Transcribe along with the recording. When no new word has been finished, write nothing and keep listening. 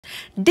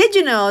Did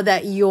you know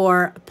that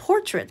your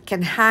portrait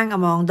can hang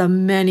among the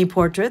many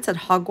portraits at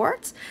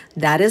Hogwarts?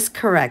 That is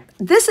correct.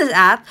 This is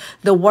at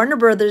the Warner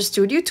Brothers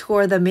Studio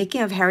Tour, The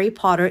Making of Harry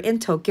Potter in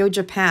Tokyo,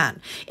 Japan.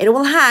 It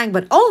will hang,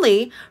 but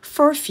only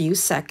for a few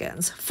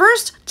seconds.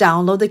 First,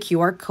 download the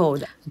QR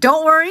code.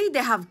 Don't worry,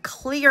 they have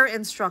clear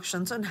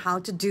instructions on how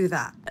to do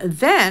that.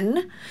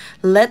 Then,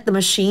 let the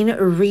machine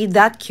read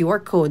that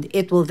QR code.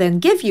 It will then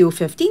give you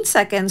 15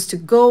 seconds to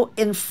go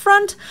in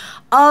front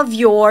of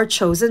your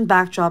chosen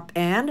backdrop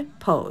and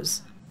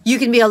pose. You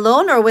can be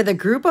alone or with a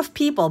group of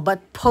people,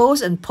 but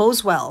pose and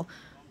pose well.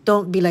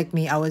 Don't be like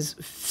me, I was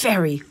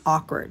very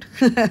awkward.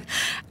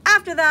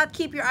 After that,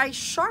 keep your eyes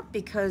sharp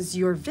because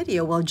your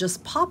video will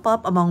just pop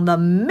up among the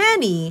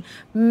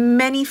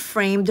many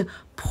framed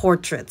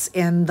portraits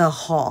in the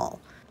hall.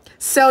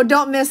 So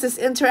don't miss this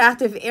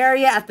interactive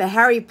area at the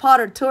Harry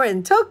Potter tour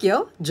in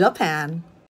Tokyo, Japan.